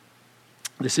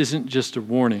 This isn't just a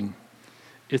warning.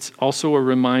 It's also a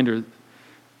reminder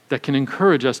that can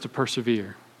encourage us to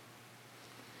persevere.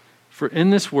 For in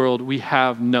this world, we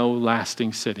have no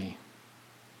lasting city.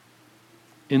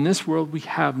 In this world, we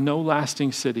have no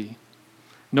lasting city,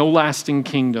 no lasting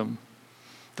kingdom.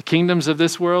 The kingdoms of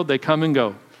this world, they come and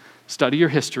go. Study your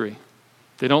history.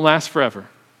 They don't last forever.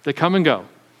 They come and go.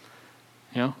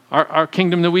 You know, our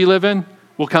kingdom that we live in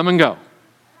will come and go.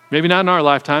 Maybe not in our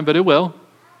lifetime, but it will.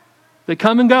 They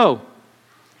come and go.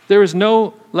 There is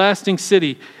no lasting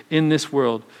city in this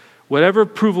world. Whatever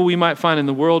approval we might find in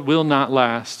the world will not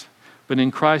last. But in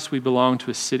Christ we belong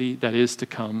to a city that is to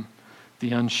come.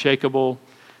 The unshakable,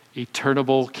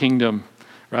 eternal kingdom.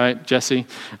 Right, Jesse?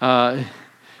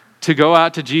 To go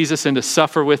out to Jesus and to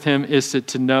suffer with him is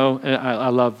to know. And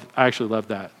I actually love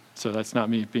that. So that's not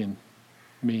me being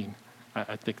mean.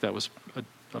 I think that was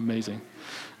amazing.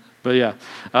 But yeah.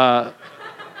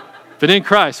 But in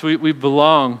Christ, we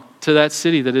belong to that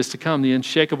city that is to come, the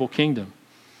unshakable kingdom.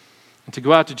 And to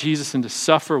go out to Jesus and to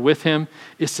suffer with him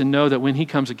is to know that when he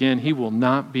comes again, he will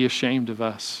not be ashamed of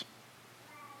us,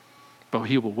 but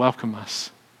he will welcome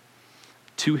us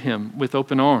to him with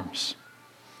open arms.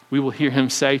 We will hear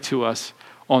him say to us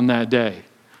on that day,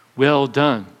 "Well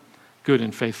done, good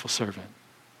and faithful servant.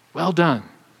 Well done."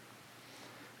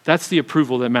 That's the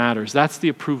approval that matters. That's the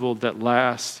approval that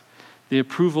lasts. The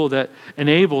approval that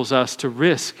enables us to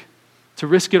risk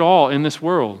it all in this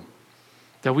world,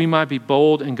 that we might be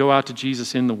bold and go out to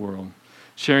Jesus in the world,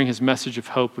 sharing his message of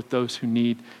hope with those who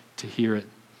need to hear it.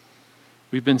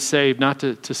 We've been saved not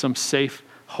to some safe,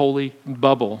 holy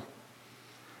bubble,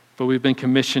 but we've been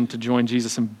commissioned to join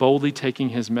Jesus in boldly taking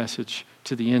his message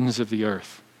to the ends of the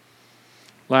earth.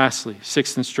 Lastly,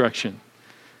 sixth instruction,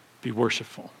 be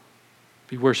worshipful.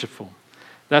 Be worshipful.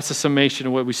 That's a summation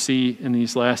of what we see in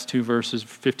these last two verses,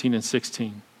 15 and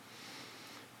 16.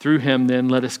 Through him, then,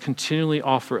 let us continually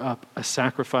offer up a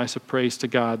sacrifice of praise to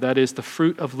God. That is the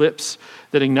fruit of lips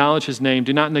that acknowledge his name.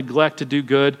 Do not neglect to do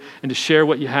good and to share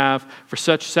what you have, for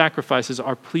such sacrifices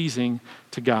are pleasing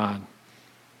to God.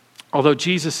 Although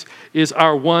Jesus is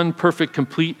our one perfect,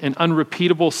 complete, and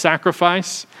unrepeatable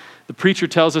sacrifice, the preacher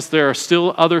tells us there are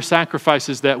still other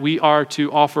sacrifices that we are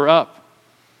to offer up.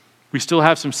 We still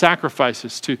have some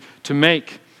sacrifices to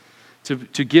make, to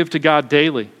give to God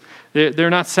daily. They're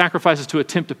not sacrifices to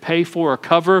attempt to pay for or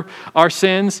cover our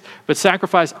sins, but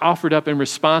sacrifice offered up in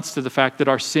response to the fact that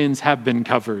our sins have been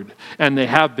covered and they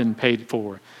have been paid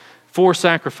for. 4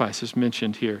 sacrifices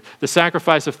mentioned here. The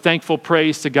sacrifice of thankful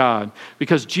praise to God,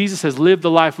 because Jesus has lived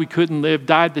the life we couldn't live,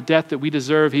 died the death that we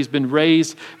deserve. He's been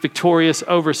raised victorious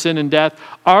over sin and death.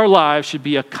 Our lives should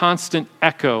be a constant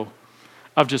echo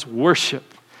of just worship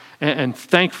and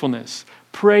thankfulness.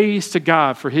 Praise to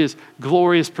God for his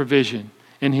glorious provision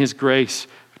and his grace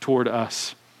toward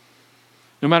us.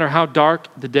 No matter how dark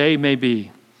the day may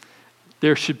be,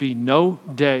 there should be no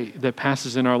day that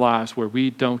passes in our lives where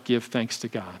we don't give thanks to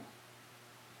God.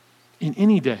 In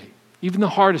any day, even the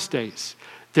hardest days,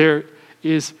 there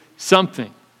is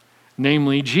something,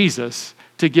 namely Jesus,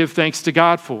 to give thanks to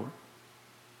God for.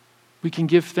 We can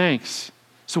give thanks.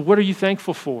 So what are you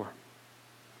thankful for?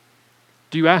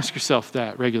 Do you ask yourself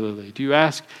that regularly? Do you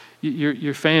ask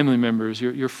your family members,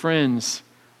 your friends,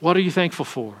 what are you thankful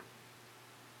for?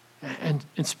 And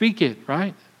speak it,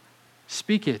 right?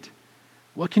 Speak it.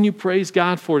 What can you praise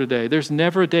God for today? There's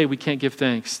never a day we can't give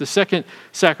thanks. The second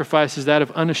sacrifice is that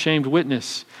of unashamed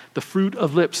witness, the fruit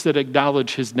of lips that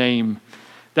acknowledge his name.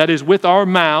 That is with our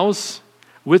mouths,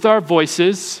 with our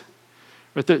voices.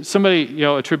 But somebody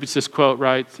attributes this quote,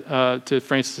 right, to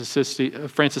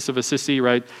Francis of Assisi,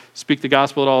 right? Speak the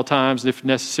gospel at all times, and if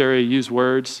necessary, use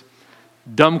words.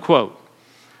 Dumb quote.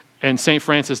 And St.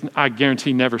 Francis, I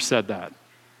guarantee, never said that.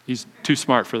 He's too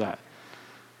smart for that.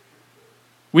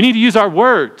 We need to use our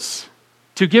words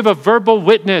to give a verbal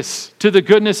witness to the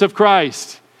goodness of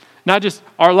Christ. Not just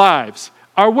our lives,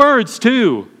 our words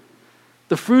too.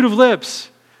 The fruit of lips.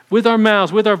 With our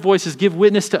mouths, with our voices, give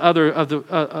witness to others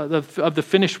of the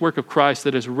finished work of Christ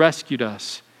that has rescued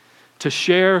us. To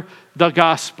share the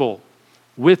gospel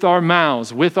with our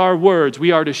mouths, with our words.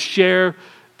 We are to share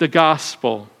the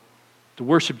gospel. To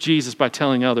worship Jesus by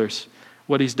telling others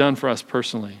what he's done for us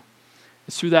personally.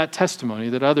 It's through that testimony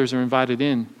that others are invited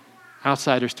in,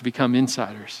 outsiders to become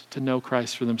insiders, to know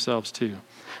Christ for themselves too.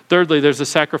 Thirdly, there's a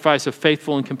sacrifice of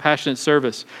faithful and compassionate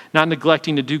service, not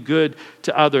neglecting to do good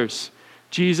to others.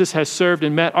 Jesus has served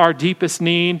and met our deepest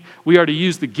need. We are to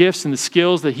use the gifts and the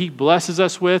skills that he blesses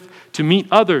us with to meet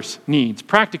others' needs,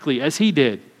 practically as he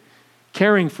did,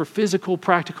 caring for physical,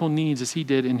 practical needs as he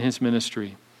did in his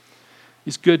ministry.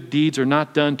 These good deeds are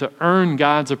not done to earn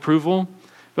God's approval,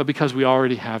 but because we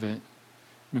already have it,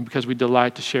 and because we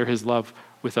delight to share his love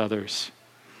with others.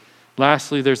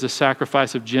 Lastly, there's the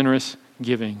sacrifice of generous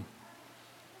giving,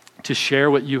 to share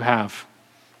what you have.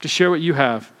 To share what you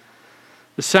have.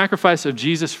 The sacrifice of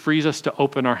Jesus frees us to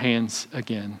open our hands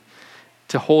again,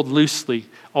 to hold loosely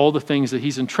all the things that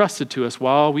he's entrusted to us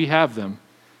while we have them,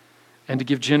 and to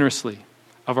give generously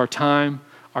of our time,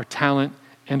 our talent,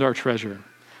 and our treasure,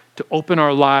 to open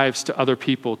our lives to other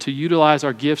people, to utilize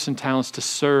our gifts and talents to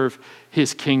serve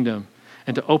his kingdom,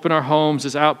 and to open our homes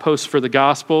as outposts for the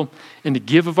gospel, and to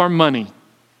give of our money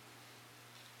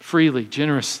freely,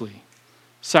 generously,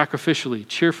 sacrificially,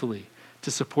 cheerfully, to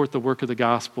support the work of the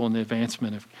gospel and the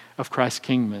advancement of Christ's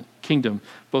kingdom,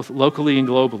 both locally and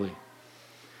globally.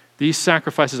 These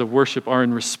sacrifices of worship are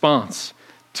in response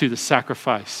to the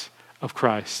sacrifice of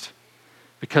Christ.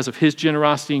 Because of his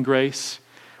generosity and grace,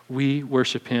 we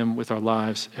worship him with our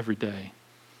lives every day.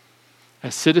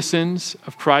 As citizens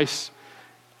of Christ's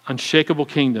unshakable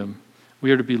kingdom,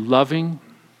 we are to be loving,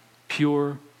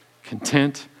 pure,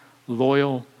 content,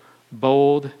 loyal,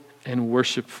 bold, and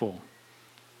worshipful.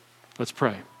 Let's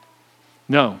pray.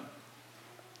 No,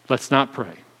 let's not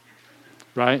pray,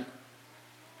 right?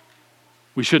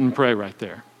 We shouldn't pray right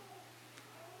there.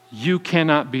 You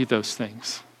cannot be those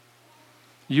things.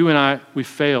 You and I, we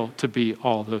fail to be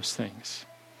all those things.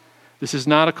 This is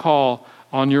not a call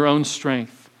on your own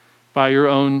strength, by your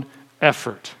own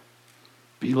effort.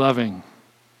 Be loving,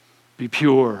 be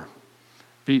pure,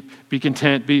 be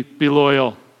content, be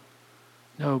loyal.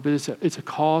 No, but it's a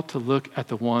call to look at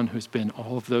the one who's been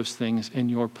all of those things in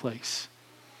your place,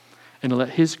 and to let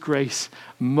his grace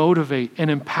motivate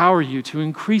and empower you to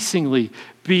increasingly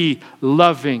be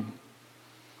loving,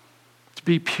 to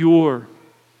be pure,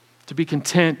 to be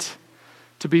content,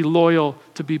 to be loyal,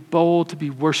 to be bold, to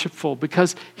be worshipful,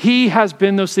 because he has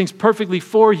been those things perfectly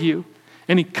for you,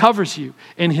 and he covers you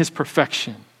in his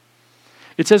perfection.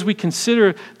 It's as we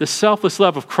consider the selfless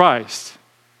love of Christ,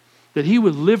 that he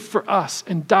would live for us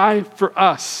and die for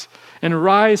us and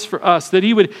rise for us, that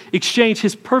he would exchange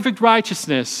his perfect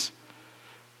righteousness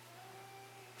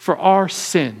for our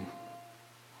sin,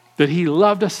 that he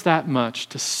loved us that much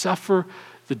to suffer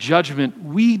the judgment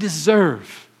we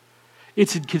deserve.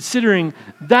 It's in considering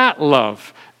that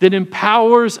love that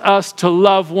empowers us to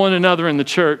love one another in the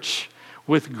church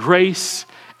with grace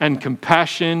and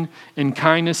compassion and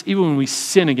kindness, even when we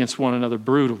sin against one another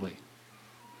brutally.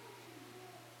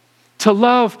 To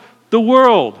love the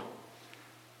world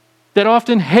that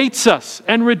often hates us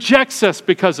and rejects us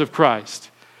because of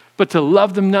Christ, but to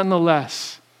love them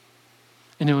nonetheless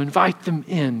and to invite them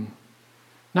in,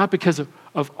 not because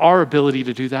of our ability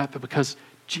to do that, but because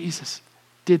Jesus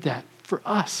did that for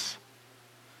us.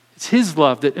 It's his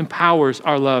love that empowers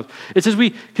our love. It's as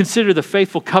we consider the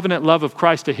faithful covenant love of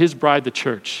Christ to his bride, the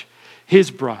church,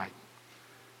 his bride,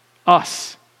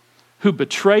 us, who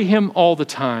betray him all the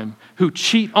time, who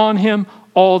cheat on him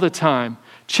all the time,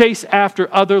 chase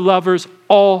after other lovers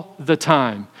all the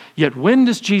time. Yet when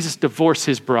does Jesus divorce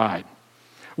his bride?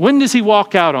 When does he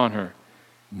walk out on her?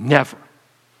 Never.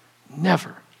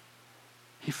 Never.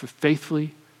 He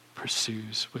faithfully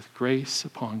pursues with grace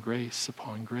upon grace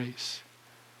upon grace.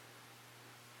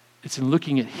 It's in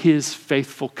looking at his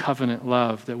faithful covenant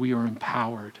love that we are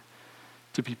empowered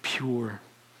to be pure,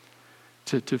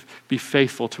 to be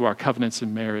faithful to our covenants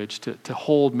in marriage, to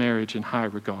hold marriage in high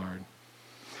regard.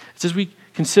 It's as we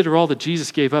consider all that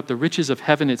Jesus gave up, the riches of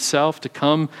heaven itself, to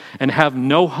come and have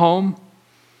no home,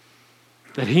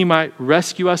 that he might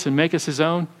rescue us and make us his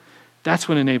own. That's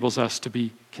what enables us to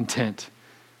be content,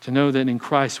 to know that in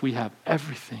Christ we have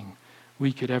everything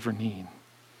we could ever need.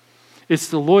 It's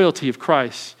the loyalty of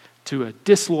Christ to a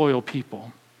disloyal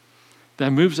people that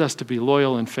moves us to be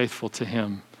loyal and faithful to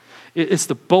him. It's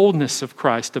the boldness of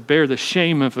Christ to bear the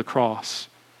shame of the cross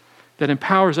that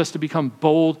empowers us to become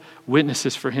bold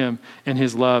witnesses for him and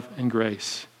his love and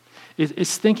grace.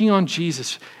 It's thinking on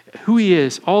Jesus, who he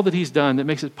is, all that he's done, that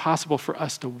makes it possible for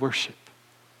us to worship.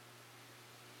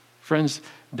 Friends,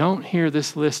 don't hear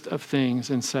this list of things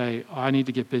and say, oh, I need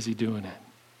to get busy doing it.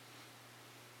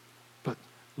 But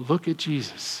look at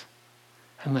Jesus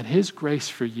and let his grace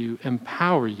for you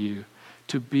empower you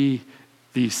to be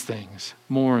these things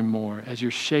more and more as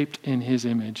you're shaped in his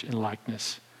image and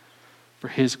likeness for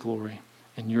his glory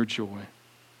and your joy.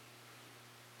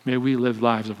 May we live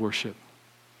lives of worship.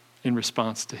 in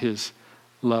response to his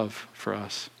love for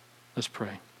us. Let's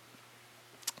pray.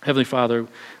 Heavenly Father,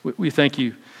 we thank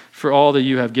you for all that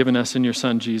you have given us in your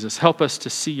Son, Jesus. Help us to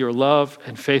see your love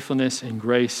and faithfulness and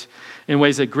grace in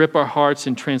ways that grip our hearts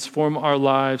and transform our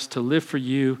lives to live for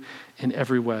you in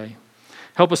every way.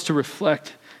 Help us to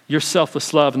reflect your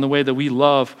selfless love in the way that we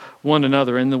love one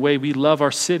another and the way we love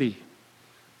our city.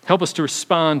 Help us to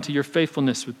respond to your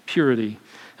faithfulness with purity.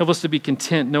 Help us to be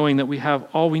content knowing that we have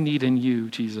all we need in you,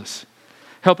 Jesus.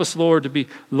 Help us, Lord, to be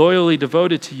loyally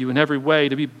devoted to you in every way,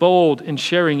 to be bold in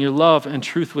sharing your love and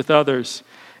truth with others.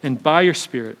 And by your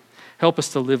Spirit, help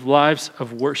us to live lives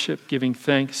of worship, giving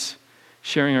thanks,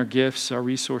 sharing our gifts, our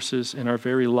resources, and our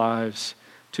very lives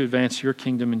to advance your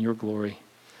kingdom and your glory.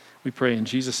 We pray in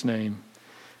Jesus' name,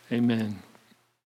 amen.